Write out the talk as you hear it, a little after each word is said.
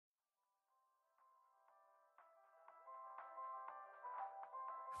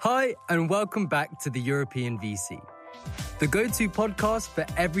Hi, and welcome back to the European VC, the go-to podcast for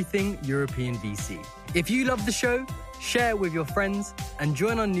everything European VC. If you love the show, share it with your friends and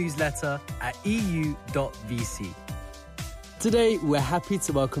join our newsletter at eu.vc. Today, we're happy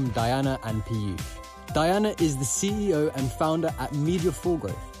to welcome Diana and Piyush. Diana is the CEO and founder at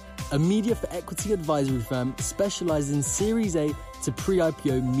Mediaforgrowth, a media for equity advisory firm specialized in Series A to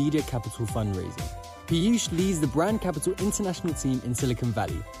pre-IPO media capital fundraising. Piyush leads the Brand Capital International team in Silicon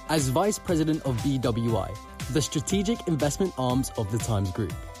Valley as Vice President of BWI, the strategic investment arms of the Times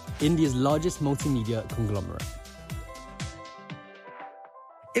Group, India's largest multimedia conglomerate.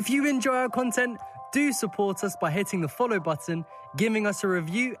 If you enjoy our content, do support us by hitting the follow button, giving us a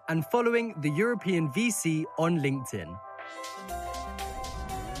review, and following the European VC on LinkedIn.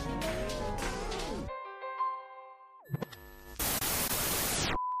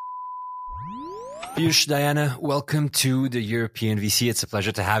 Piyush, Diana, welcome to the European VC. It's a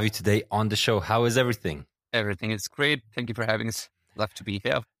pleasure to have you today on the show. How is everything? Everything is great. Thank you for having us. Love to be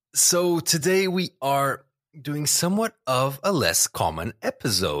here. So today we are doing somewhat of a less common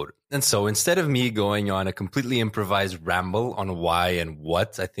episode. And so instead of me going on a completely improvised ramble on why and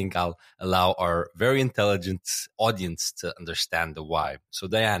what, I think I'll allow our very intelligent audience to understand the why. So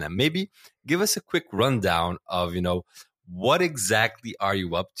Diana, maybe give us a quick rundown of, what exactly are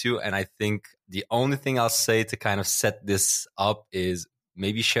you up to? And I think the only thing I'll say to kind of set this up is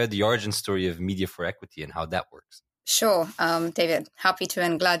maybe share the origin story of Media for Equity and how that works. Sure, David. Happy to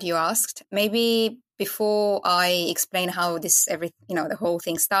and glad you asked. Maybe before I explain how the whole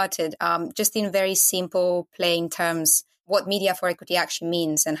thing started, just in very simple, plain terms, what Media for Equity actually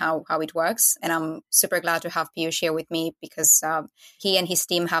means and how it works. And I'm super glad to have Piyush here with me because he and his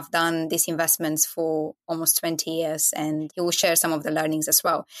team have done these investments for almost 20 years and he will share some of the learnings as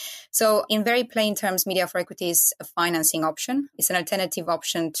well. So in very plain terms, Media for Equity is a financing option. It's an alternative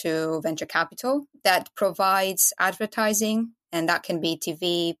option to venture capital that provides advertising, and that can be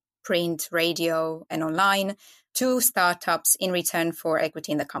TV, print, radio, and online, to startups in return for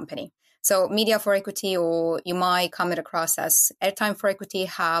equity in the company. So Media for Equity, or you might come it across as airtime for equity,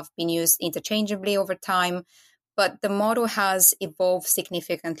 have been used interchangeably over time, but the model has evolved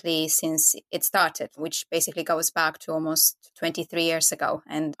significantly since it started, which basically goes back to almost 23 years ago.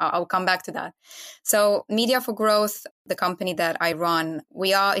 And I'll come back to that. So Media for Growth, the company that I run,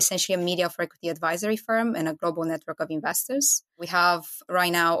 we are essentially a Media for Equity advisory firm and a global network of investors. We have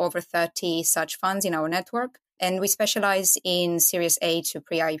right now over 30 such funds in our network. And we specialize in Series A to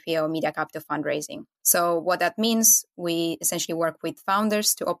pre-IPO media capital fundraising. So what that means, we essentially work with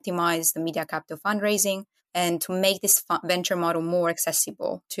founders to optimize the media capital fundraising and to make this venture model more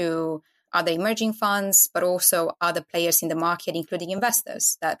accessible to other emerging funds, but also other players in the market, including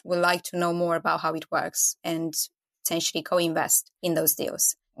investors that would like to know more about how it works and essentially co-invest in those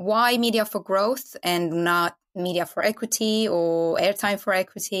deals. Why Media for Growth and not Media for Equity or airtime for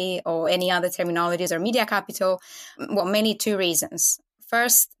equity or any other terminologies or media capital? Well, mainly two reasons.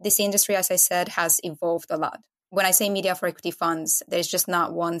 First, this industry, as I said, has evolved a lot. When I say Media for Equity funds, there's just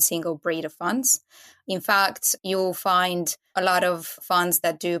not one single breed of funds. In fact, you'll find a lot of funds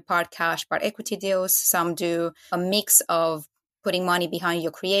that do part cash, part equity deals. Some do a mix of putting money behind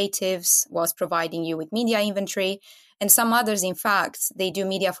your creatives whilst providing you with media inventory. And some others, in fact, they do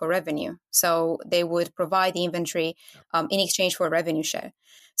media for revenue. So they would provide the inventory in exchange for a revenue share.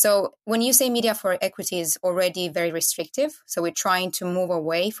 So when you say Media for Equity is already very restrictive, so we're trying to move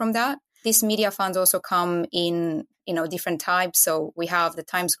away from that. These media funds also come in, different types. So we have the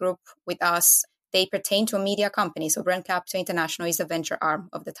Times Group with us. They pertain to a media company. So Brand Capital International is the venture arm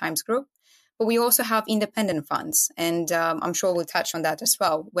of the Times Group. But we also have independent funds. And I'm sure we'll touch on that as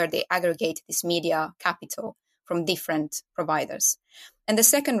well, where they aggregate this media capital from different providers. And the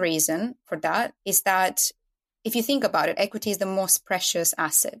second reason for that is that if you think about it, equity is the most precious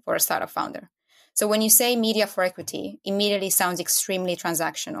asset for a startup founder. So when you say Media for Equity, immediately sounds extremely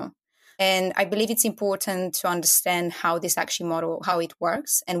transactional. And I believe it's important to understand how this actually model, how it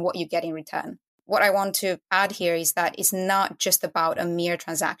works and what you get in return. What I want to add here is that it's not just about a mere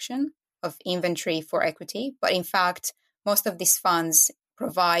transaction of inventory for equity, but in fact, most of these funds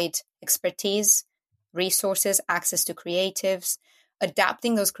provide expertise, resources, access to creatives,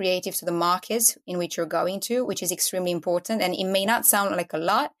 adapting those creatives to the markets in which you're going to, which is extremely important. And it may not sound like a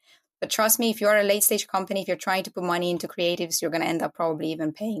lot, but trust me, if you're a late stage company, if you're trying to put money into creatives, you're going to end up probably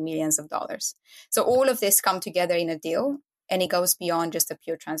even paying millions of dollars. So all of this come together in a deal, and it goes beyond just a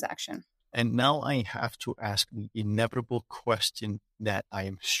pure transaction. And now I have to ask the inevitable question that I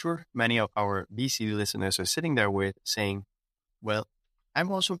am sure many of our VC listeners are sitting there with, saying, well,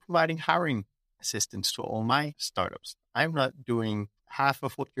 I'm also providing hiring assistance to all my startups. I'm not doing half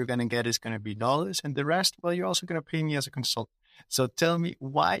of what you're going to get is going to be dollars, and the rest, well, you're also going to pay me as a consultant. So tell me,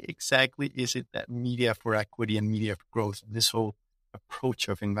 why exactly is it that media for equity and media for growth, this whole approach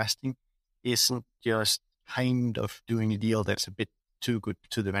of investing, isn't just kind of doing a deal that's a bit too good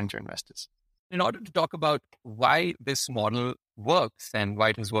to the venture investors? In order to talk about why this model works and why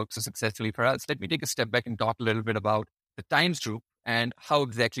it has worked so successfully for us, let me take a step back and talk a little bit about the Times Group and how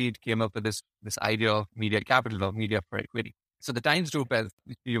exactly it came up with this idea of media capital or media for equity. So the Times Group, as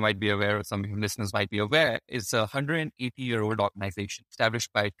you might be aware, or some of your listeners might be aware, is a 180-year-old organization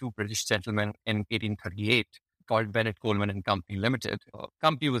established by two British gentlemen in 1838 called Bennett Coleman and Company Limited. The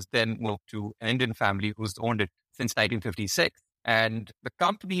company was then moved to an Indian family who's owned it since 1956. And the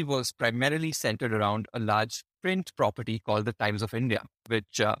company was primarily centered around a large print property called the Times of India,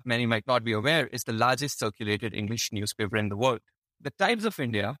 which many might not be aware is the largest circulated English newspaper in the world. The Times of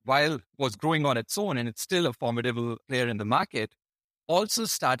India, while was growing on its own and it's still a formidable player in the market, also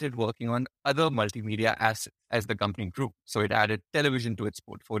started working on other multimedia assets as the company grew. So it added television to its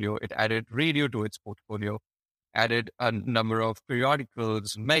portfolio, it added radio to its portfolio, added a number of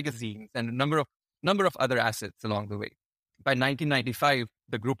periodicals, magazines, and a number of other assets along the way. By 1995,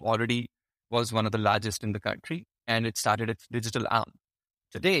 the group already was one of the largest in the country, and it started its digital arm.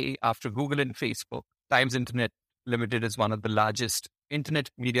 Today, after Google and Facebook, Times Internet Limited is one of the largest internet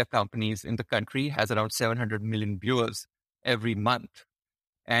media companies in the country, has around 700 million viewers every month.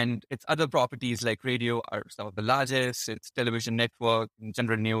 And its other properties like radio are some of the largest. Its television network,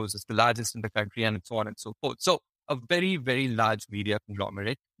 General News, is the largest in the country, and so on and so forth. So a very, very large media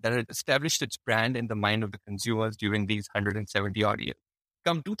conglomerate that had established its brand in the mind of the consumers during these 170 odd years.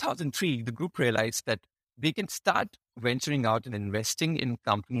 Come 2003, the group realized that they can start venturing out and investing in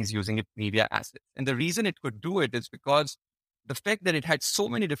companies using its media assets. And the reason it could do it is because the fact that it had so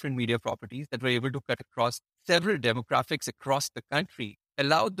many different media properties that were able to cut across several demographics across the country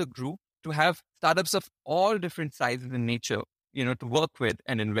allowed the group to have startups of all different sizes and nature, to work with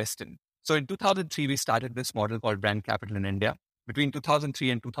and invest in. So in 2003, we started this model called Brand Capital in India. Between 2003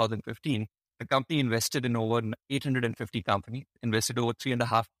 and 2015, the company invested in over 850 companies, invested over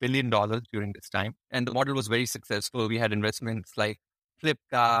 $3.5 billion during this time. And the model was very successful. We had investments like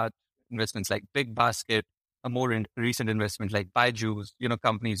Flipkart, investments like Big Basket, a more recent investment like Byju's,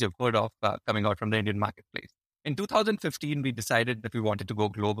 companies you've heard of coming out from the Indian marketplace. In 2015, we decided that we wanted to go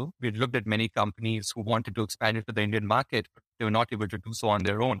global. We had looked at many companies who wanted to expand into the Indian market, but they were not able to do so on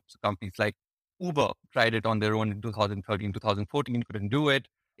their own. So companies like Uber tried it on their own in 2013, 2014, couldn't do it.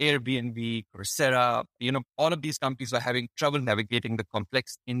 Airbnb, Coursera, all of these companies were having trouble navigating the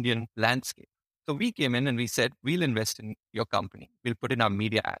complex Indian landscape. So we came in and we said, we'll invest in your company. We'll put in our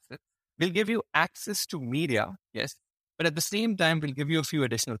media assets. We'll give you access to media, yes, but at the same time, we'll give you a few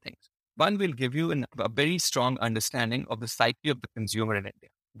additional things. One, will give you a very strong understanding of the psyche of the consumer in India,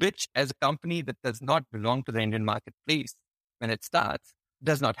 which as a company that does not belong to the Indian marketplace when it starts,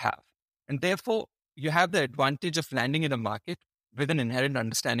 does not have. And therefore, you have the advantage of landing in a market with an inherent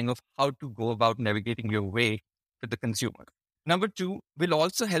understanding of how to go about navigating your way to the consumer. Number two, will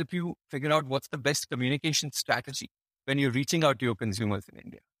also help you figure out what's the best communication strategy when you're reaching out to your consumers in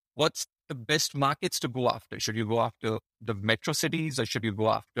India. What's the best markets to go after? Should you go after the metro cities, or should you go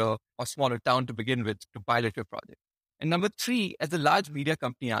after a smaller town to begin with to pilot your project? And number three, as a large media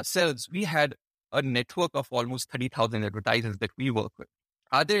company ourselves, we had a network of almost 30,000 advertisers that we work with.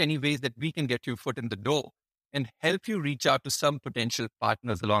 Are there any ways that we can get your foot in the door and help you reach out to some potential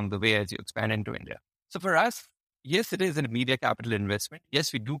partners along the way as you expand into India? So for us, yes, it is a media capital investment.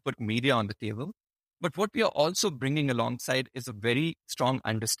 Yes, we do put media on the table. But what we are also bringing alongside is a very strong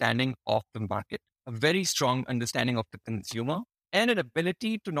understanding of the market, a very strong understanding of the consumer, and an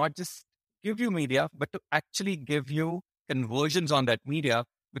ability to not just give you media, but to actually give you conversions on that media.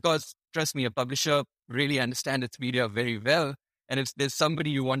 Because trust me, a publisher really understands its media very well. And if there's somebody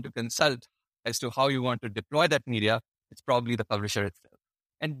you want to consult as to how you want to deploy that media, it's probably the publisher itself.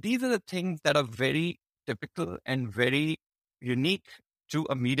 And these are the things that are very typical and very unique to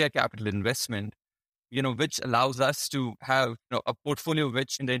a media capital investment, which allows us to have a portfolio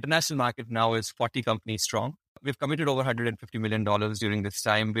which in the international market now is 40 companies strong. We've committed over $150 million during this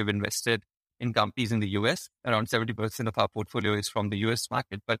time. We've invested in companies in the US. Around 70% of our portfolio is from the US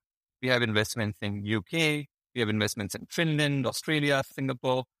market, but we have investments in UK, we have investments in Finland, Australia,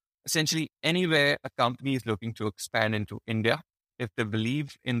 Singapore, essentially anywhere a company is looking to expand into India. If they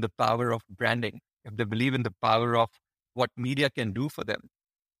believe in the power of branding, if they believe in the power of what media can do for them,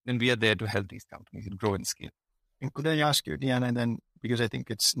 then we are there to help these companies grow and scale. And could I ask you, Diana, then, because I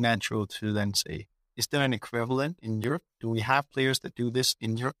think it's natural to then say, Is there an equivalent in Europe? Do we have players that do this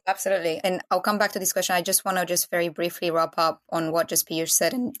in Europe? Absolutely. And I'll come back to this question. I just want to just very briefly wrap up on what just Piyush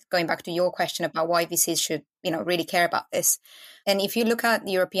said and going back to your question about why VCs should, really care about this. And if you look at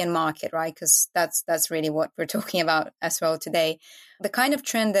the European market, right, because that's really what we're talking about as well today, the kind of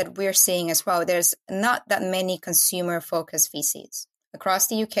trend that we're seeing as well, there's not that many consumer-focused VCs. Across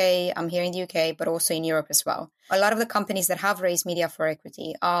the UK, I'm here in the UK, but also in Europe as well. A lot of the companies that have raised media for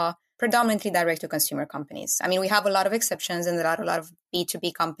equity are predominantly direct-to-consumer companies. I mean, we have a lot of exceptions and a lot of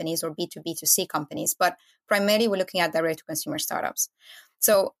B2B companies or B2B2C companies, but primarily we're looking at direct-to-consumer startups.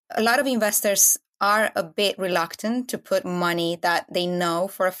 So a lot of investors are a bit reluctant to put money that they know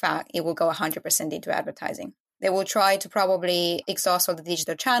for a fact it will go 100% into advertising. They will try to probably exhaust all the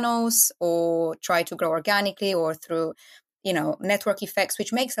digital channels or try to grow organically or through network effects,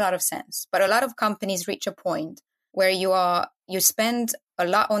 which makes a lot of sense. But a lot of companies reach a point where you spend a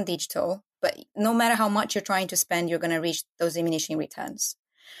lot on digital, but no matter how much you're trying to spend, you're going to reach those diminishing returns.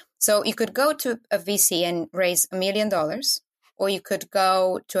 So you could go to a VC and raise $1 million, or you could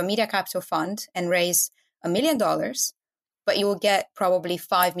go to a media capital fund and raise $1 million, but you will get probably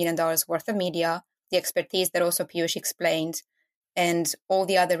 $5 million worth of media, the expertise that also Piyush explained, and all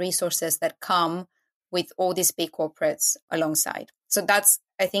the other resources that come with all these big corporates alongside. So that's,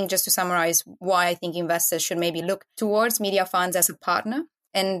 I think, just to summarize why I think investors should maybe look towards media funds as a partner.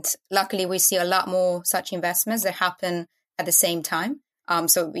 And luckily, we see a lot more such investments that happen at the same time.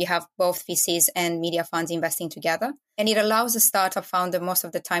 So we have both VCs and media funds investing together. And it allows the startup founder most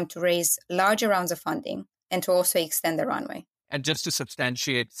of the time to raise larger rounds of funding and to also extend the runway. And just to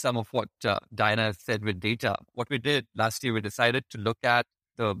substantiate some of what Diana said with data, what we did last year, we decided to look at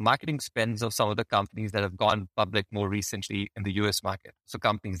the marketing spends of some of the companies that have gone public more recently in the US market. So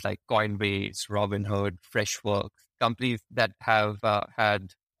companies like Coinbase, Robinhood, Freshworks, companies that have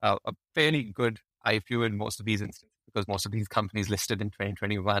had a fairly good IPO in most of these instances, because most of these companies listed in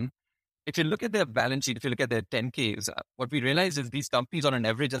 2021. If you look at their balance sheet, if you look at their 10Ks, what we realize is these companies on an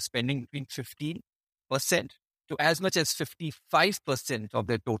average are spending between 15% to as much as 55% of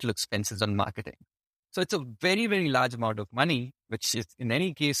their total expenses on marketing. So it's a very, very large amount of money, which is in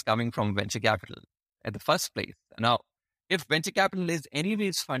any case coming from venture capital at the first place. Now, if venture capital is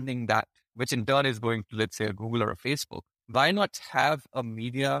anyways funding that, which in turn is going to, let's say, a Google or a Facebook, why not have a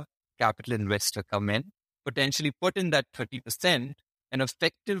media capital investor come in, potentially put in that 30% and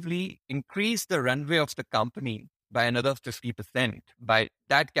effectively increase the runway of the company by another 50%, by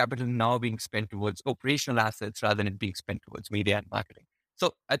that capital now being spent towards operational assets rather than it being spent towards media and marketing.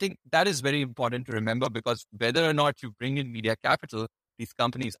 So I think that is very important to remember, because whether or not you bring in media capital, these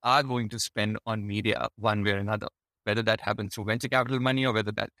companies are going to spend on media one way or another. Whether that happens through venture capital money or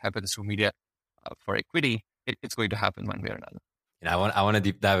whether that happens through media for equity, it's going to happen one way or another. I want to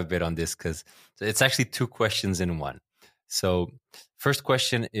deep dive a bit on this, because it's actually two questions in one. So first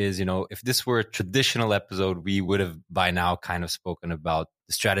question is, if this were a traditional episode, we would have by now kind of spoken about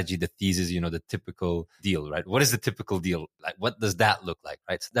the strategy, the thesis, the typical deal, right? What is the typical deal? Like, what does that look like,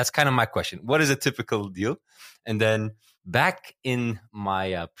 right? So that's kind of my question. What is a typical deal? And then back in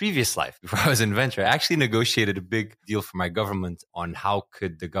my previous life, before I was in venture, I actually negotiated a big deal for my government on how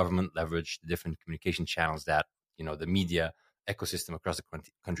could the government leverage the different communication channels that, the media ecosystem across the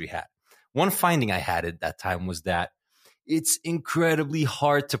country had. One finding I had at that time was that it's incredibly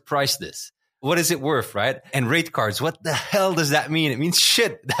hard to price this. What is it worth, right? And rate cards, what the hell does that mean? It means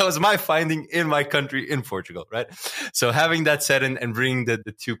shit. That was my finding in my country, in Portugal, right? So having that said and bringing the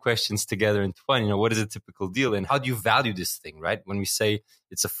two questions together into one, what is a typical deal and how do you value this thing, right? When we say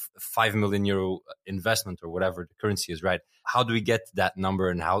it's a 5 million euro investment or whatever the currency is, right? How do we get to that number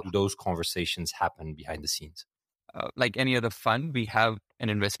and how do those conversations happen behind the scenes? Like any other fund, we have an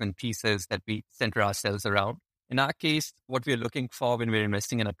investment thesis that we center ourselves around. In our case, what we're looking for when we're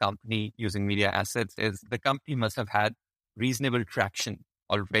investing in a company using media assets is the company must have had reasonable traction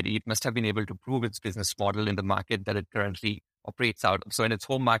already. It must have been able to prove its business model in the market that it currently operates out of. So in its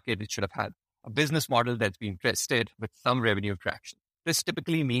home market, it should have had a business model that's been tested with some revenue traction. This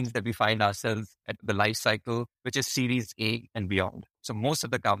typically means that we find ourselves at the life cycle, which is Series A and beyond. So most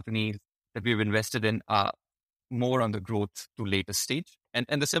of the companies that we've invested in are more on the growth to later stage.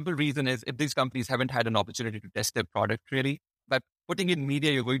 And the simple reason is if these companies haven't had an opportunity to test their product really, by putting in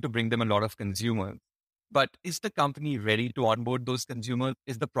media, you're going to bring them a lot of consumers. But is the company ready to onboard those consumers?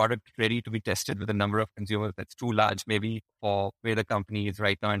 Is the product ready to be tested with a number of consumers that's too large, maybe for where the company is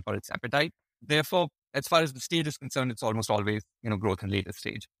right now and for its appetite? Therefore, as far as the stage is concerned, it's almost always, growth and later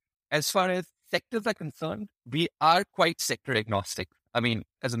stage. As far as sectors are concerned, we are quite sector agnostic. I mean,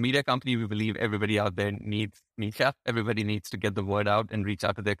 as a media company, we believe everybody out there needs media. Everybody needs to get the word out and reach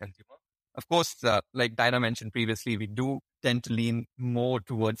out to their consumer. Of course, like Dinah mentioned previously, we do tend to lean more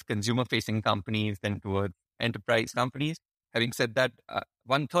towards consumer-facing companies than towards enterprise companies. Having said that,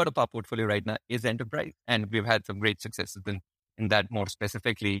 1/3 of our portfolio right now is enterprise, and we've had some great successes in that more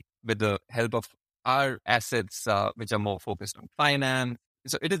specifically with the help of our assets, which are more focused on finance.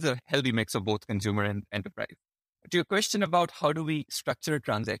 So it is a healthy mix of both consumer and enterprise. To your question about how do we structure a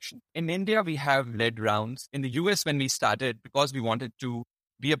transaction, in India, we have led rounds. In the US, when we started, because we wanted to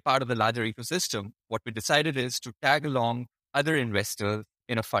be a part of the larger ecosystem, what we decided is to tag along other investors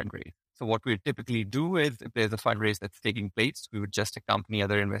in a fundraise. So what we typically do is if there's a fundraise that's taking place, we would just accompany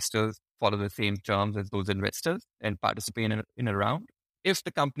other investors, follow the same terms as those investors, and participate in a round. If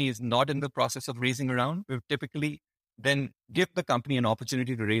the company is not in the process of raising a round, we would typically then give the company an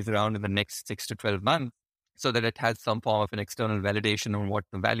opportunity to raise a round in the next 6 to 12 months so that it has some form of an external validation on what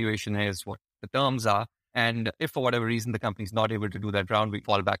the valuation is, what the terms are. And if for whatever reason the company is not able to do that round, we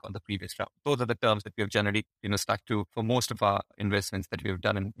fall back on the previous round. Those are the terms that we have generally, stuck to for most of our investments that we have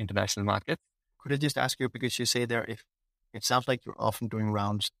done in international markets. Could I just ask you, because you say there, if it sounds like you're often doing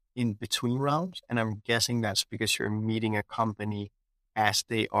rounds in between rounds, and I'm guessing that's because you're meeting a company as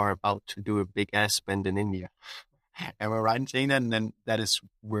they are about to do a big ass spend in India. Am I right in saying that? And then that is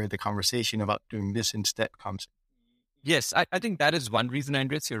where the conversation about doing this instead comes. Yes, I think that is one reason,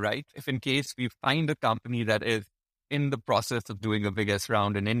 Andres, you're right. If in case we find a company that is in the process of doing a biggest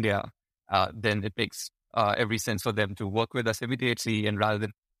round in India, then it makes every sense for them to work with us immediately and rather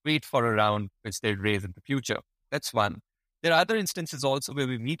than wait for a round which they'll raise in the future. That's one. There are other instances also where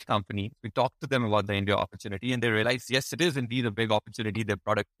we meet companies, we talk to them about the India opportunity and they realize, yes, it is indeed a big opportunity. Their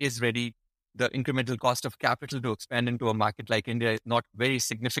product is ready. The incremental cost of capital to expand into a market like India is not very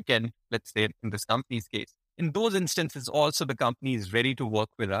significant, let's say in this company's case. In those instances, also the company is ready to work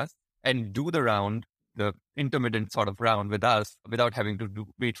with us and do the round, the intermittent sort of round with us without having to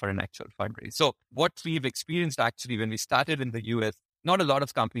wait for an actual fundraise. So what we've experienced actually when we started in the US, not a lot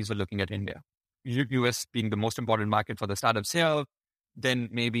of companies were looking at India. US being the most important market for the startups here, then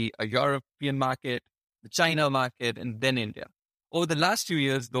maybe a European market, the China market, and then India. Over the last few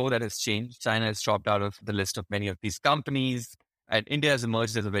years, though, that has changed. China has dropped out of the list of many of these companies. And India has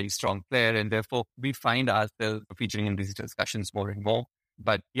emerged as a very strong player. And therefore, we find ourselves featuring in these discussions more and more.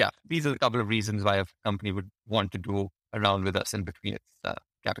 But yeah, these are a couple of reasons why a company would want to do a round with us in between its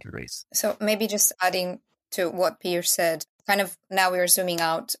capital raise. So maybe just adding to what Piyush said, kind of now we're zooming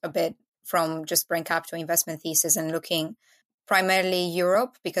out a bit from just brain capital investment thesis and looking primarily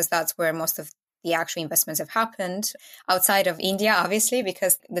Europe, because that's where most of the actual investments have happened, outside of India, obviously,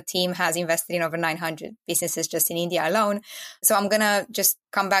 because the team has invested in over 900 businesses just in India alone. So I'm going to just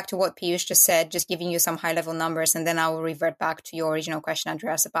come back to what Piyush just said, just giving you some high level numbers, and then I will revert back to your original question,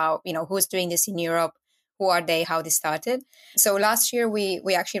 Andreas, about, who's doing this in Europe, who are they, how they started. So last year,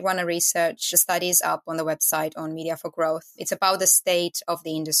 we actually run a research studies up on the website on Media for Growth. It's about the state of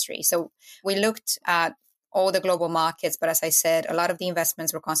the industry. So we looked at all the global markets, but as I said, a lot of the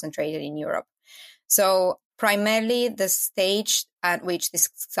investments were concentrated in Europe. So primarily the stage at which these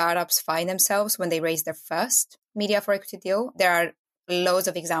startups find themselves when they raise their first media for equity deal, there are loads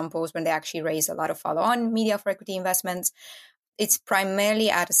of examples when they actually raise a lot of follow-on media for equity investments. It's primarily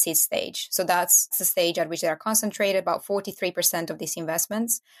at a seed stage. So that's the stage at which they are concentrated, about 43% of these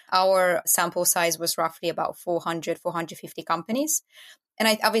investments. Our sample size was roughly about 450 companies. And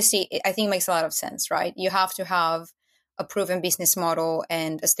I think it makes a lot of sense, right? You have to have a proven business model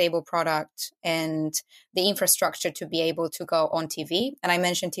and a stable product and the infrastructure to be able to go on TV. And I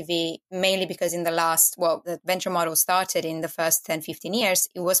mentioned TV mainly because the venture model started in the first 10, 15 years,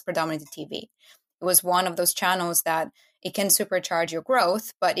 it was predominantly TV. It was one of those channels that it can supercharge your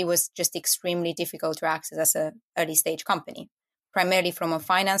growth, but it was just extremely difficult to access as an early stage company, primarily from a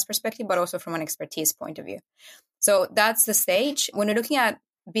finance perspective, but also from an expertise point of view. So that's the stage. When you're looking at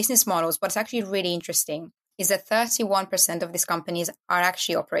business models, what's actually really interesting is that 31% of these companies are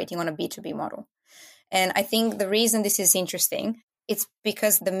actually operating on a B2B model. And I think the reason this is interesting, it's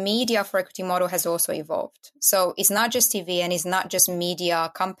because the media for equity model has also evolved. So it's not just TV and it's not just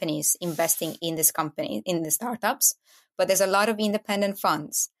media companies investing in this company, in the startups, but there's a lot of independent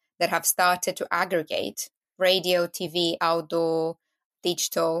funds that have started to aggregate radio, TV, outdoor,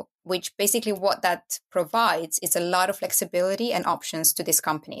 digital, which basically what that provides is a lot of flexibility and options to these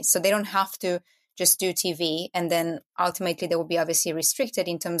companies. So they don't have to just do TV, and then ultimately they will be obviously restricted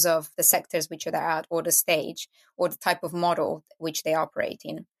in terms of the sectors which they're at or the stage or the type of model which they operate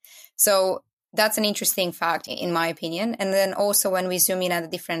in. So that's an interesting fact in my opinion. And then also when we zoom in at the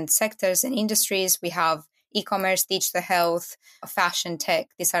different sectors and industries, we have e-commerce, digital health, fashion, tech.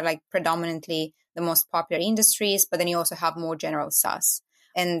 These are like predominantly the most popular industries, but then you also have more general SaaS.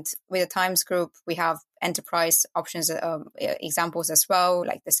 And with the Times Group, we have enterprise options, examples as well,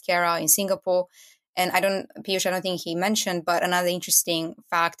 like the Skera in Singapore. And Piyush, I don't think he mentioned, but another interesting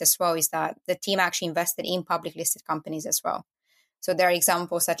fact as well is that the team actually invested in public listed companies as well. So there are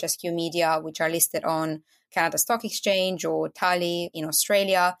examples such as Q Media, which are listed on Canada Stock Exchange, or Tally in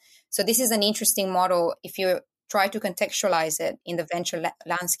Australia. So this is an interesting model. If you try to contextualize it in the venture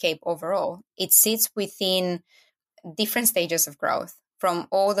landscape overall, it sits within different stages of growth, from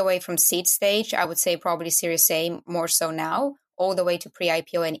all the way from seed stage, I would say probably Series A more so now, all the way to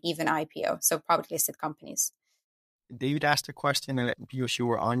pre-IPO and even IPO, so public listed companies. David asked a question, and Piyush, you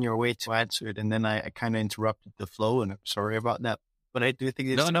were on your way to answer it, and then I kind of interrupted the flow, and I'm sorry about that. But I do think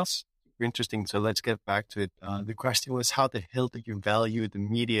it's interesting, so let's get back to it. The question was, how the hell do you value the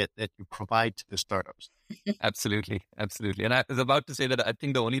media that you provide to the startups? Absolutely. And I was about to say that I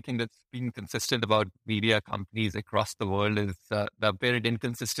think the only thing that's been consistent about media companies across the world is the apparent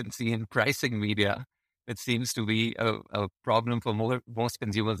inconsistency in pricing media. It seems to be a problem for most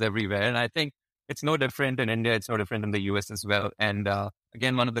consumers everywhere. And I think it's no different in India. It's no different in the US as well. And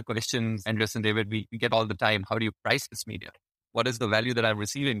again, one of the questions, Andres and David, we get all the time, how do you price this media? What is the value that I'm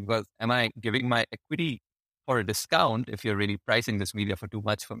receiving? Because am I giving my equity for a discount if you're really pricing this media for too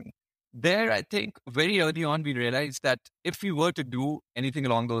much for me? There, I think very early on, we realized that if we were to do anything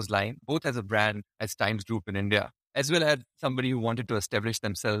along those lines, both as a brand, as Times Group in India, as well as somebody who wanted to establish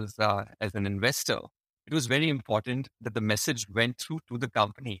themselves as an investor, it was very important that the message went through to the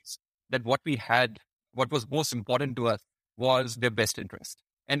companies that what was most important to us was their best interest.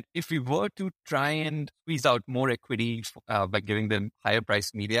 And if we were to try and squeeze out more equity by giving them higher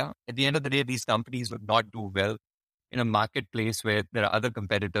price media, at the end of the day, these companies would not do well in a marketplace where there are other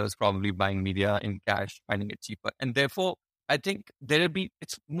competitors probably buying media in cash, finding it cheaper. And therefore, I think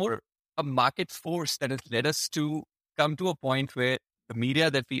it's more a market force that has led us to come to a point where the media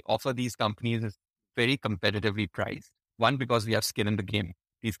that we offer these companies is very competitively priced. One, because we have skin in the game.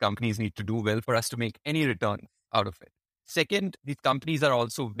 These companies need to do well for us to make any return out of it. Second, these companies are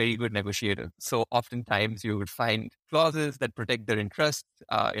also very good negotiators. So oftentimes you would find clauses that protect their interests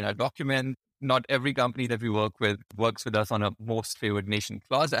in our document. Not every company that we work with works with us on a most favored nation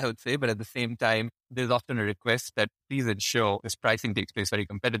clause, I would say. But at the same time, there's often a request that please ensure this pricing takes place very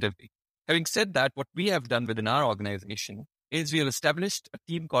competitively. Having said that, what we have done within our organization is we have established a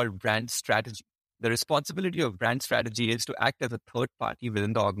team called Brand Strategy. The responsibility of brand strategy is to act as a third party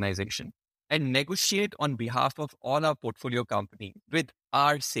within the organization and negotiate on behalf of all our portfolio companies with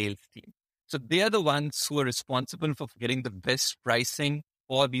our sales team. So they are the ones who are responsible for getting the best pricing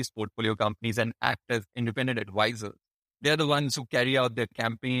for these portfolio companies and act as independent advisors. They're the ones who carry out their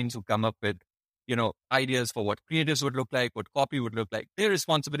campaigns, who come up with, ideas for what creatives would look like, what copy would look like. Their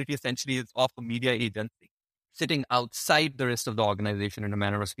responsibility essentially is of a media agency, sitting outside the rest of the organization in a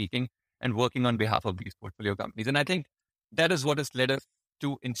manner of speaking and working on behalf of these portfolio companies. And I think that is what has led us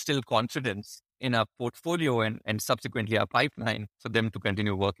to instill confidence in our portfolio and subsequently our pipeline for them to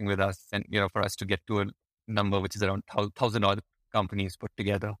continue working with us and, for us to get to a number which is around 1,000 odd companies put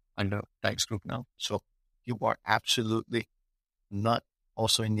together under Times Group now. So you are absolutely not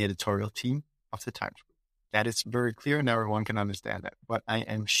also in the editorial team of the Times Group. That is very clear and everyone can understand that. But I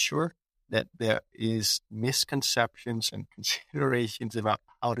am sure that there is misconceptions and considerations about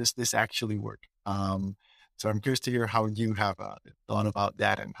how does this actually work. So I'm curious to hear how you have thought about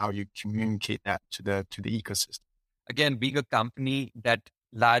that and how you communicate that to the ecosystem. Again, being a company that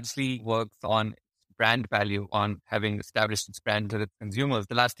largely works on brand value, on having established its brand to its consumers,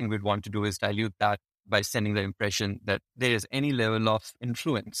 the last thing we'd want to do is dilute that by sending the impression that there is any level of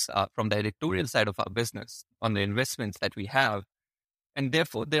influence from the editorial side of our business on the investments that we have. And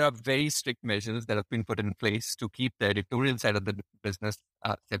therefore, there are very strict measures that have been put in place to keep the editorial side of the business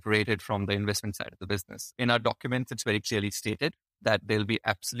separated from the investment side of the business. In our documents, it's very clearly stated that there'll be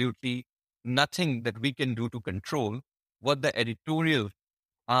absolutely nothing that we can do to control what the editorial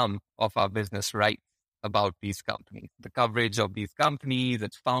arm of our business writes about these companies. The coverage of these companies,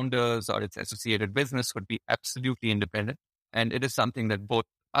 its founders, or its associated business would be absolutely independent. And it is something that both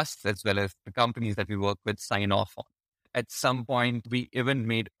us as well as the companies that we work with sign off on. At some point, we even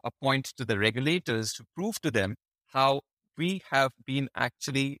made a point to the regulators to prove to them how we have been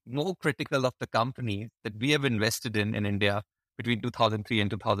actually more critical of the companies that we have invested in India between 2003 and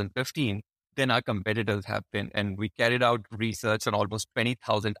 2015 than our competitors have been. And we carried out research on almost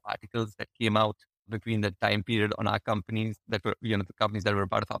 20,000 articles that came out between the time period on our companies that were, the companies that were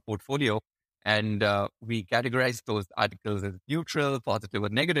part of our portfolio. And we categorized those articles as neutral, positive, or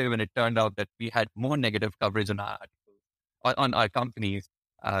negative. And it turned out that we had more negative coverage on our articles, on our companies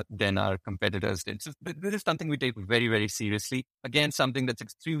than our competitors did. So this is something we take very, very seriously. Again, something that's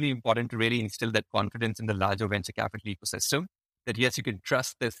extremely important to really instill that confidence in the larger venture capital ecosystem, that yes, you can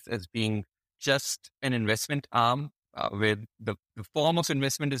trust this as being just an investment arm where the form of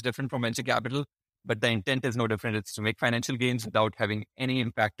investment is different from venture capital, but the intent is no different. It's to make financial gains without having any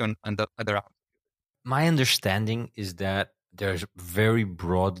impact on the other arms. My understanding is that there's, very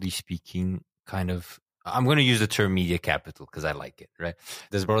broadly speaking, I'm going to use the term media capital because I like it, right?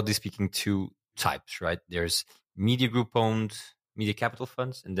 There's, broadly speaking, two types, right? There's media group owned media capital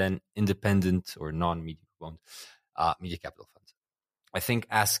funds, and then independent or non-media group owned media capital funds. I think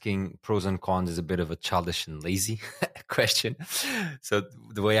asking pros and cons is a bit of a childish and lazy question. So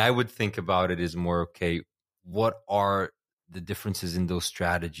the way I would think about it is more, okay, what are the differences in those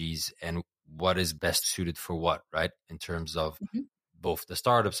strategies and what is best suited for what, right? In terms of both the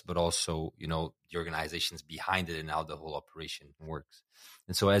startups, but also, the organizations behind it and how the whole operation works.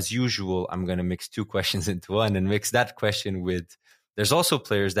 And so as usual, I'm going to mix two questions into one and mix that question with, there's also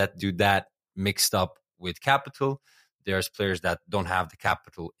players that do that mixed up with capital. There's players that don't have the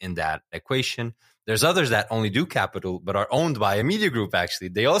capital in that equation. There's others that only do capital, but are owned by a media group, actually.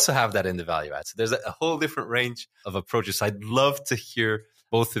 They also have that in the value add. So there's a whole different range of approaches. So I'd love to hear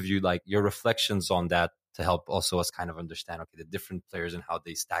both of you, like your reflections on that to help also us kind of understand, okay, the different players and how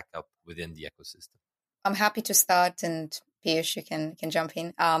they stack up within the ecosystem. I'm happy to start, and Piyush, you can jump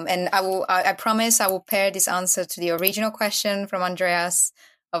in. And I promise I will pair this answer to the original question from Andreas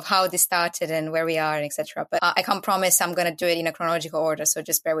of how this started and where we are, etc. But I can't promise I'm going to do it in a chronological order, so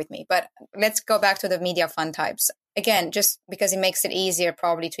just bear with me. But let's go back to the media fund types. Again, just because it makes it easier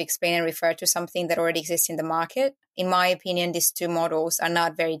probably to explain and refer to something that already exists in the market. In my opinion, these two models are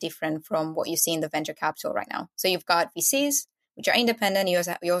not very different from what you see in the venture capital right now. So you've got VCs, which are independent.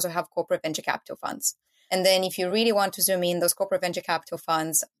 You also have corporate venture capital funds. And then if you really want to zoom in, those corporate venture capital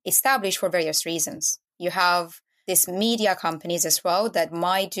funds established for various reasons. You have these media companies as well that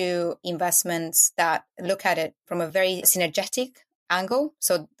might do investments that look at it from a very synergetic angle.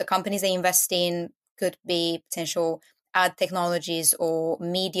 So the companies they invest in could be potential ad technologies or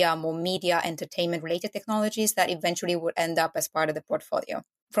more media entertainment related technologies that eventually would end up as part of the portfolio.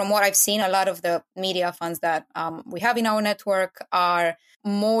 From what I've seen, a lot of the media funds that we have in our network are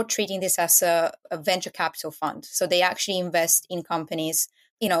more treating this as a venture capital fund. So they actually invest in companies,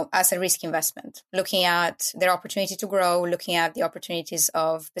 as a risk investment, looking at their opportunity to grow, looking at the opportunities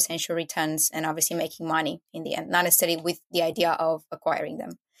of potential returns, and obviously making money in the end, not necessarily with the idea of acquiring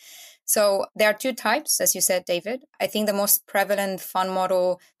them. So there are two types, as you said, David. I think the most prevalent fund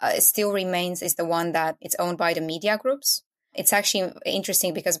model still remains is the one that it's owned by the media groups. It's actually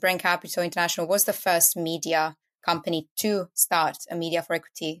interesting because Brain Capital International was the first media company to start a media for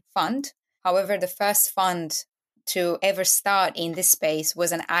equity fund. However, the first fund to ever start in this space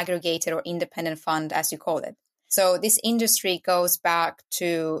was an aggregated or independent fund, as you call it. So this industry goes back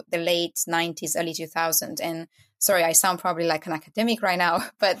to the late 90s, early 2000s. And sorry, I sound probably like an academic right now,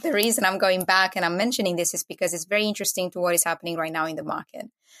 but the reason I'm going back and I'm mentioning this is because it's very interesting to what is happening right now in the market.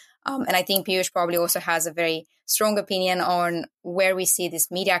 And I think Piyush probably also has a very strong opinion on where we see this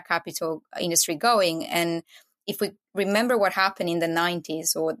media capital industry going. And if we remember what happened in the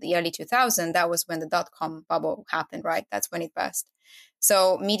 90s or the early 2000s, that was when the dot-com bubble happened, right? That's when it burst.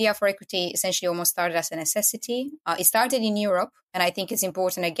 So media for equity essentially almost started as a necessity. It started in Europe. And I think it's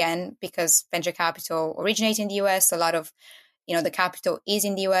important, again, because venture capital originates in the US. A lot of, the capital is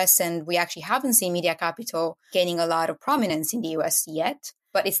in the US. And we actually haven't seen media capital gaining a lot of prominence in the US yet.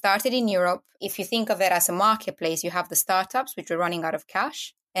 But it started in Europe. If you think of it as a marketplace, you have the startups, which were running out of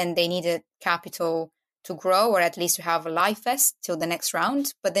cash, and they needed capital to grow, or at least to have a life vest till the next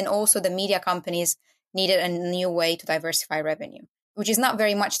round. But then also the media companies needed a new way to diversify revenue, which is not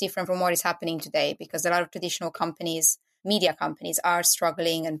very much different from what is happening today, because a lot of traditional companies, media companies, are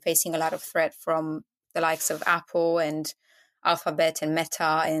struggling and facing a lot of threat from the likes of Apple and Alphabet and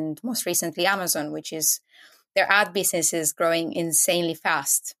Meta, and most recently Amazon, which is their ad business is growing insanely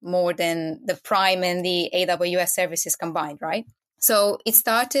fast, more than the Prime and the AWS services combined, right? So it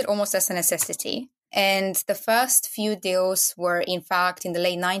started almost as a necessity. And the first few deals were, in fact, in the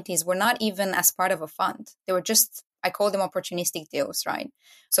late 90s, were not even as part of a fund. They were just, I call them opportunistic deals, right?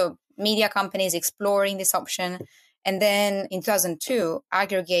 So media companies exploring this option. And then in 2002,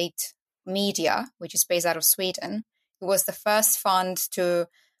 Aggregate Media, which is based out of Sweden, it was the first fund to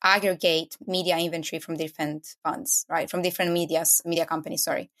aggregate media inventory from different funds, right? From different media companies,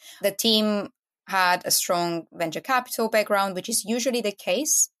 sorry. The team had a strong venture capital background, which is usually the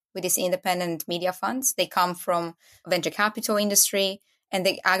case with these independent media funds. They come from venture capital industry and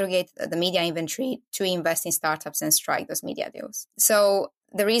they aggregate the media inventory to invest in startups and strike those media deals. So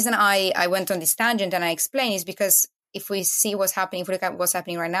the reason I went on this tangent and I explained is because if we see what's happening, if we look at what's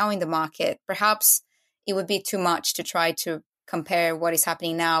happening right now in the market, perhaps it would be too much to try to compare what is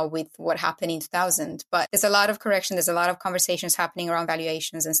happening now with what happened in 2000. But there's a lot of correction. There's a lot of conversations happening around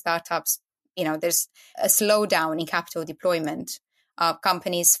valuations and startups. There's a slowdown in capital deployment.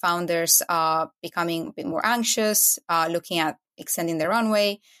 Companies, founders are becoming a bit more anxious, looking at extending their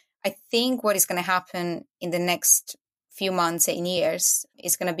runway. I think what is going to happen in the next few months and years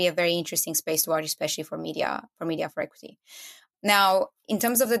is going to be a very interesting space to watch, especially for media for equity. Now, in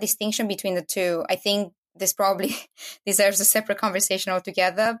terms of the distinction between the two, I think this probably deserves a separate conversation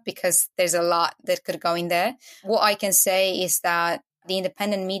altogether because there's a lot that could go in there. What I can say is that the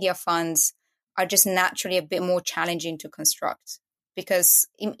independent media funds are just naturally a bit more challenging to construct because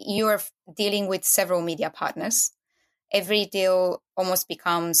you're dealing with several media partners. Every deal almost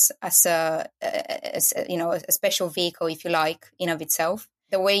becomes a special vehicle, if you like, in of itself.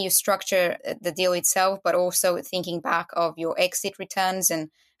 The way you structure the deal itself, but also thinking back of your exit returns and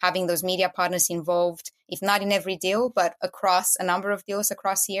having those media partners involved, if not in every deal, but across a number of deals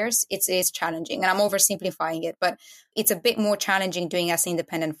across years, it is challenging. And I'm oversimplifying it, but it's a bit more challenging doing as an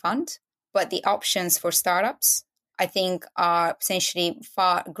independent fund. But the options for startups, I think, are potentially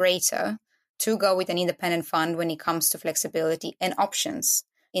far greater to go with an independent fund when it comes to flexibility and options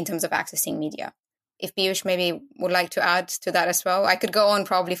in terms of accessing media. If Piyush maybe would like to add to that as well, I could go on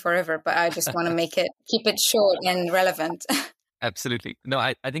probably forever, but I just want to keep it short and relevant. Absolutely. No,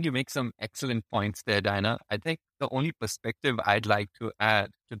 I think you make some excellent points there, Diana. I think the only perspective I'd like to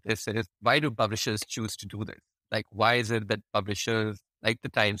add to this is, why do publishers choose to do this? Like, why is it that publishers like the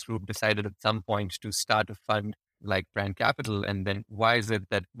Times Group decided at some point to start a fund like Brand Capital? And then why is it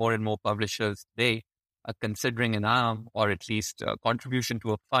that more and more publishers today are considering an arm or at least a contribution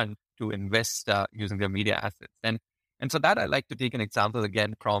to a fund to invest using their media assets? And so that I'd like to take an example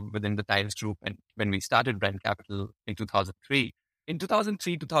again from within the Times Group. And when we started Brand Capital in 2003,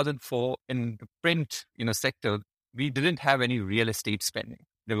 2004, in the print sector, we didn't have any real estate spending.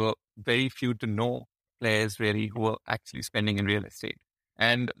 There were very few to no players really who were actually spending in real estate.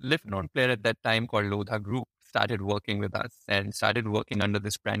 And little known player at that time called Lodha Group started working with us and started working under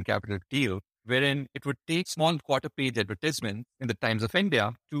this Brand Capital deal, wherein it would take small quarter-page advertisements in the Times of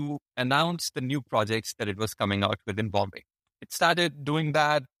India to announce the new projects that it was coming out with in Bombay. It started doing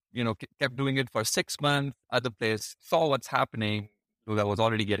that, kept doing it for 6 months. Other players saw what's happening. Lodha was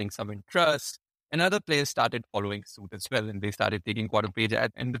already getting some interest. And other players started following suit as well, and they started taking quarter-page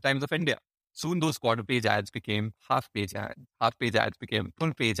ads in the Times of India. Soon those quarter-page ads became half-page ads. Half-page ads became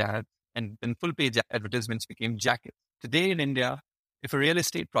full-page ads. And then full-page advertisements became jackets. Today in India, if a real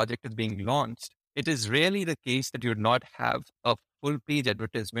estate project is being launched, it is rarely the case that you would not have a full-page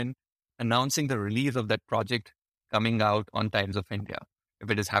advertisement announcing the release of that project coming out on Times of India, if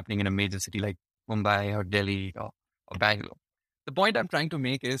it is happening in a major city like Mumbai or Delhi or Bangalore. The point I'm trying to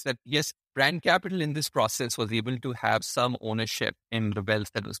make is that, yes, Brand Capital in this process was able to have some ownership in the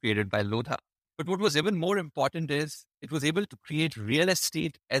wealth that was created by Lodha. But what was even more important is it was able to create real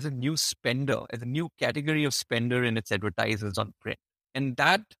estate as a new spender, as a new category of spender in its advertisers on print. And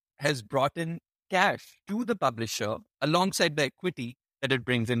that has brought in cash to the publisher alongside the equity that it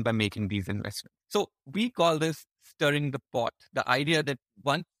brings in by making these investments. So we call this stirring the pot. The idea that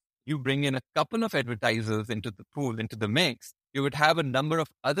once you bring in a couple of advertisers into the pool, into the mix, you would have a number of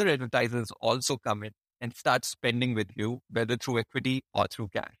other advertisers also come in and start spending with you, whether through equity or through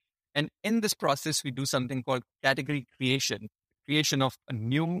cash. And in this process, we do something called category creation of a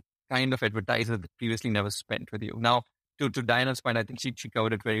new kind of advertiser that previously never spent with you. Now, to Diana's point, I think she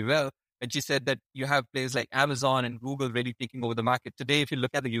covered it very well. And she said that you have players like Amazon and Google really taking over the market. Today, if you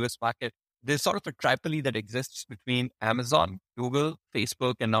look at the US market, there's sort of a tripoli that exists between Amazon, Google,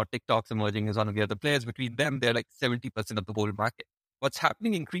 Facebook, and now TikTok's emerging as one of the other players. Between them, they're like 70% of the whole market. What's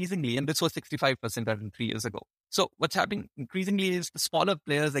happening increasingly, and this was 65% 3 years ago. So what's happening increasingly is the smaller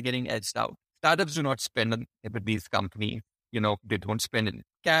players are getting edged out. Startups do not spend with these companies. They don't spend in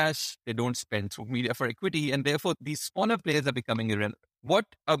cash. They don't spend through media for equity. And therefore, these smaller players are becoming irrelevant. What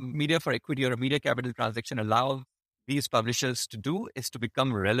a media for equity or a media capital transaction allows these publishers to do is to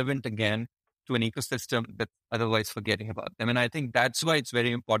become relevant again to an ecosystem that's otherwise forgetting about them. And I think that's why it's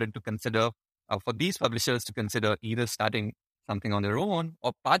very important to consider, for these publishers to consider either starting something on their own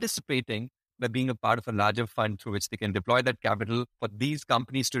or participating by being a part of a larger fund through which they can deploy that capital for these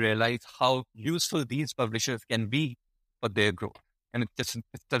companies to realize how useful these publishers can be for their growth. And it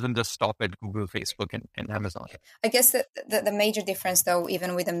doesn't just stop at Google, Facebook, and Amazon. I guess the major difference, though,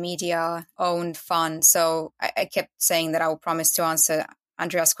 even with a media-owned fund, so I kept saying that I will promise to answer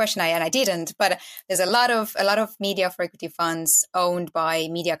Andrea's question, and I didn't, but there's a lot of media for equity funds owned by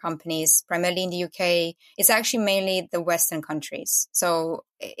media companies, primarily in the UK. It's actually mainly the Western countries. So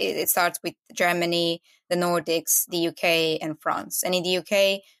it starts with Germany, the Nordics, the UK, and France. And in the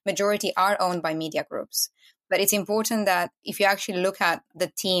UK, majority are owned by media groups. But it's important that if you actually look at the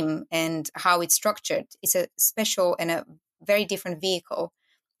team and how it's structured, it's a special and a very different vehicle,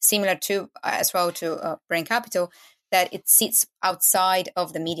 similar to as well to Brain Capital, that it sits outside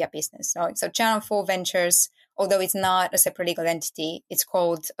of the media business. Right? So Channel 4 Ventures, although it's not a separate legal entity, it's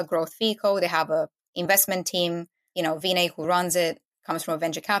called a growth vehicle. They have a investment team. Vinay, who runs it, comes from a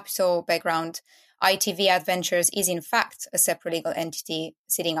venture capital background. ITV Adventures is in fact a separate legal entity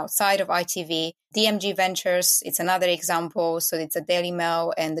sitting outside of ITV. DMG Ventures, it's another example. So it's a Daily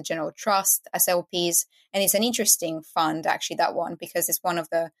Mail and the General Trust as LPs. And it's an interesting fund, actually, that one, because it's one of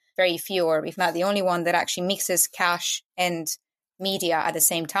the very few, or if not the only one, that actually mixes cash and media at the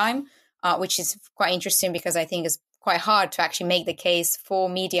same time, which is quite interesting because I think it's quite hard to actually make the case for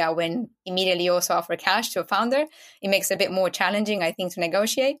media when immediately you also offer cash to a founder. It makes it a bit more challenging, I think, to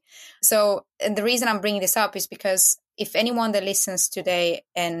negotiate. So the reason I'm bringing this up is because if anyone that listens today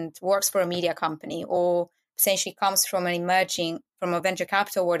and works for a media company or essentially comes from a venture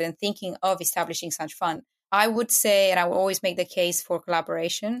capital world and thinking of establishing such fund, I would say, and I will always make the case for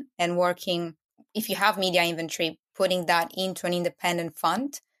collaboration and working, if you have media inventory, putting that into an independent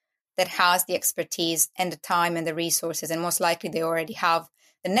fund that has the expertise and the time and the resources, and most likely they already have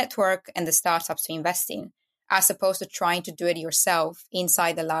the network and the startups to invest in, as opposed to trying to do it yourself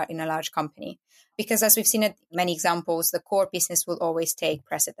inside in a large company. Because as we've seen in many examples, the core business will always take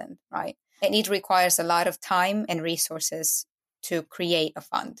precedent, right? And it requires a lot of time and resources to create a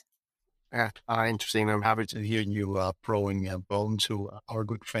fund. Yeah, interesting. I'm happy to hear you throwing a bone to our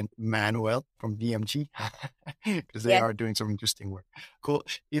good friend Manuel from DMG, because they are doing some interesting work. Cool.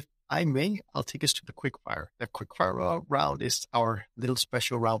 If I may, I'll take us to the quickfire. The quickfire round is our little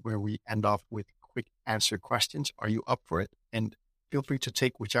special round where we end off with quick answer questions. Are you up for it? And feel free to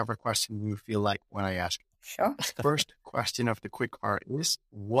take whichever question you feel like when I ask. Sure. First question of the quickfire is,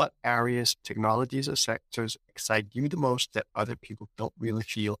 what areas, technologies, or sectors excite you the most that other people don't really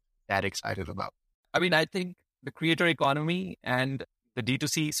feel that excited about? I mean, I think the creator economy and the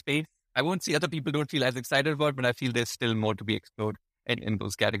D2C space, I won't say other people don't feel as excited about, but I feel there's still more to be explored in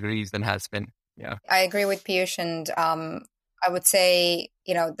those categories than has been. Yeah. I agree with Piyush. And I would say,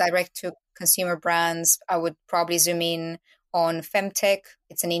 direct to consumer brands, I would probably zoom in on femtech.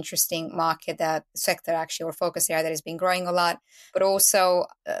 It's an interesting sector actually, or focus area that has been growing a lot, but also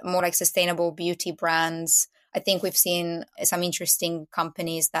more like sustainable beauty brands. I think we've seen some interesting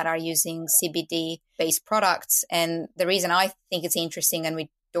companies that are using CBD-based products. And the reason I think it's interesting and we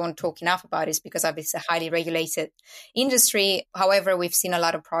don't talk enough about it is because it's a highly regulated industry. However, we've seen a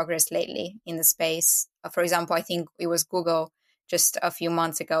lot of progress lately in the space. For example, I think it was Google just a few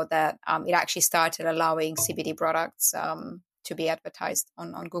months ago that it actually started allowing CBD products to be advertised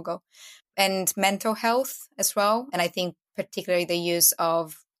on Google. And mental health as well. And I think particularly the use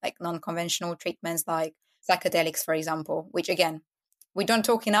of like non-conventional treatments like psychedelics, for example, which again, we don't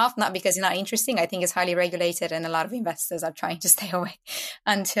talk enough, not because it's not interesting. I think it's highly regulated and a lot of investors are trying to stay away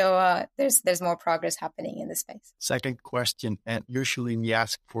until there's more progress happening in this space. Second question, and usually we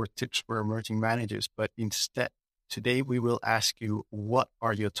ask for tips for emerging managers, but instead today we will ask you, what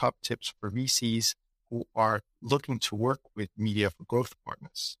are your top tips for VCs who are looking to work with media for growth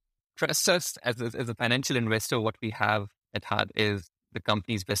partners? Trust us as a financial investor. What we have at heart is the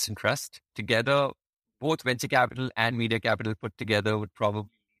company's best interest. Together, both venture capital and media capital put together would probably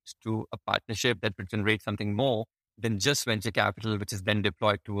lead to a partnership that would generate something more than just venture capital, which is then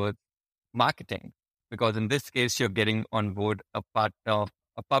deployed towards marketing. Because in this case, you're getting on board a partner,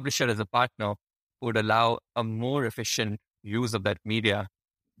 a publisher as a partner who would allow a more efficient use of that media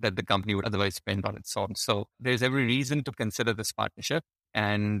that the company would otherwise spend on its own. So there's every reason to consider this partnership.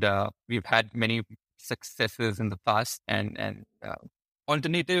 And we've had many successes in the past, and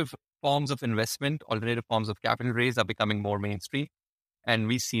alternative forms of investment, alternative forms of capital raise are becoming more mainstream. And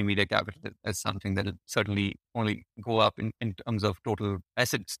we see media capital as something that will certainly only go up in terms of total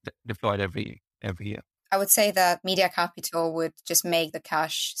assets deployed every year. I would say that media capital would just make the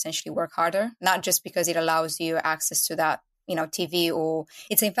cash essentially work harder, not just because it allows you access to that, TV, or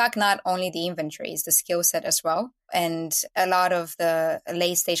it's in fact not only the inventory, it's the skill set as well. And a lot of the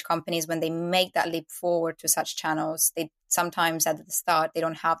late stage companies, when they make that leap forward to such channels, they sometimes at the start, they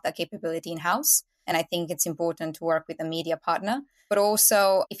don't have that capability in-house. And I think it's important to work with a media partner. But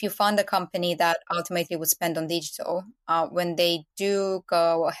also, if you fund a company that ultimately would spend on digital, when they do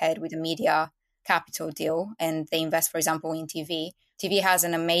go ahead with a media capital deal and they invest, for example, in TV, TV has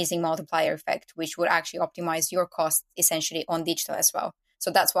an amazing multiplier effect, which would actually optimize your costs essentially on digital as well.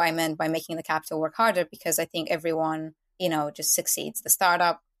 So that's what I meant by making the capital work harder, because I think everyone, just succeeds. The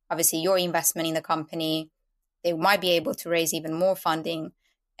startup, obviously your investment in the company, they might be able to raise even more funding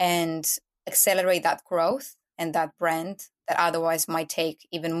and accelerate that growth and that brand that otherwise might take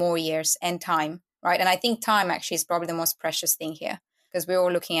even more years and time, right? And I think time actually is probably the most precious thing here, because we're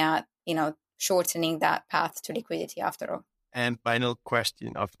all looking at, shortening that path to liquidity after all. And final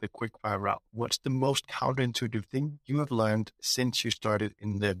question of the quickfire round. What's the most counterintuitive thing you have learned since you started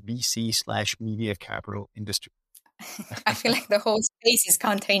in the VC/media capital industry? I feel like the whole space is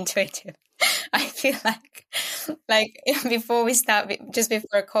counterintuitive. I feel like before we start, just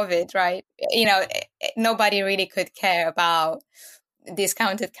before COVID, right? Nobody really could care about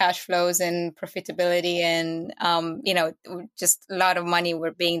discounted cash flows and profitability, and just a lot of money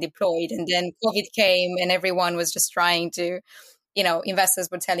were being deployed. And then COVID came, and everyone was just trying to, investors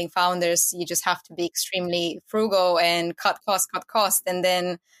were telling founders, you just have to be extremely frugal and cut cost. And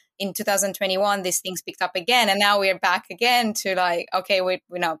then in 2021, these things picked up again, and now we're back again to like, okay, we're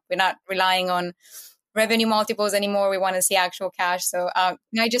not relying on revenue multiples anymore. We want to see actual cash. So can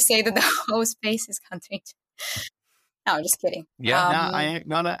I just say that the whole space is counterintuitive? No, I'm just kidding. Yeah, I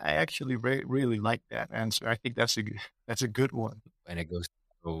actually really like that answer. I think that's a good one. And it goes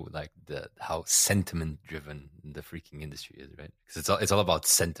to like how sentiment driven the freaking industry is, right? Because it's all about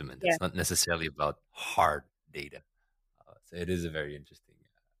sentiment. Yeah. It's not necessarily about hard data. So it is a very interesting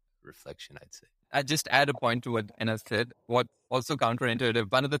reflection, I'd say. I just add a point to what Anna said. What also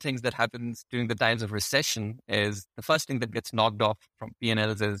counterintuitive, one of the things that happens during the times of recession is the first thing that gets knocked off from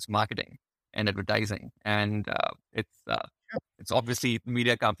P&Ls is marketing and advertising. And it's obviously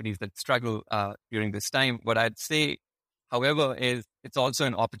media companies that struggle during this time. What I'd say, however, is it's also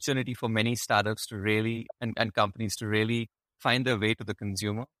an opportunity for many startups to really, and companies to really find their way to the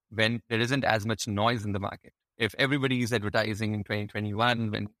consumer when there isn't as much noise in the market. If everybody is advertising in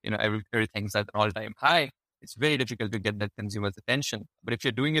 2021, when everything's at an all-time high, it's very difficult to get that consumer's attention. But if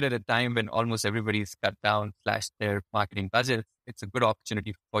you're doing it at a time when almost everybody's cut down, slashed their marketing budgets, it's a good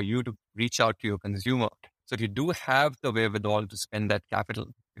opportunity for you to reach out to your consumer. So if you do have the wherewithal to spend that capital,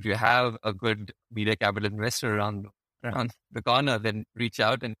 if you have a good media capital investor around the corner, then reach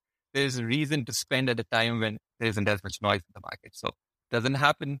out. And there's a reason to spend at a time when there isn't as much noise in the market. So it doesn't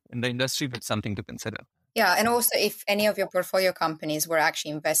happen in the industry, but something to consider. Yeah. And also if any of your portfolio companies were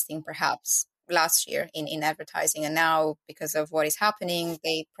actually investing perhaps last year in advertising, and now because of what is happening,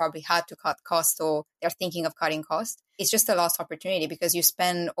 they probably had to cut costs or they're thinking of cutting costs. It's just a lost opportunity because you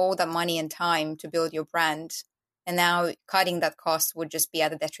spend all that money and time to build your brand. And now cutting that cost would just be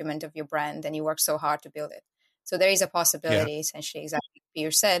at the detriment of your brand, and you work so hard to build it. So there is a possibility, essentially, exactly like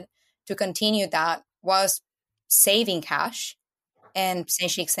Piyush said, to continue that whilst saving cash and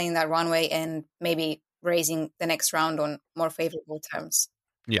essentially extending that runway and maybe raising the next round on more favorable terms.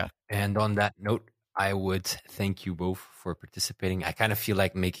 Yeah. And on that note, I would thank you both for participating. I kind of feel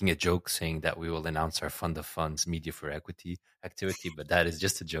like making a joke saying that we will announce our fund of funds media for equity activity, but that is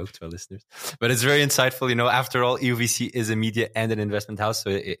just a joke to our listeners. But it's very insightful. After all, EUVC is a media and an investment house.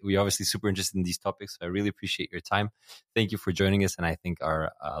 So we're obviously super interested in these topics. So I really appreciate your time. Thank you for joining us. And I think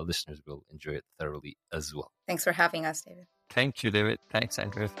our listeners will enjoy it thoroughly as well. Thanks for having us, David. Thank you, David. Thanks,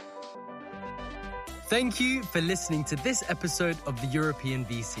 Andrew. Thank you for listening to this episode of the European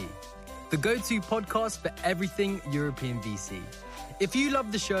VC, the go-to podcast for everything European VC. If you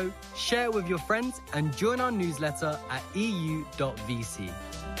love the show, share it with your friends and join our newsletter at eu.vc.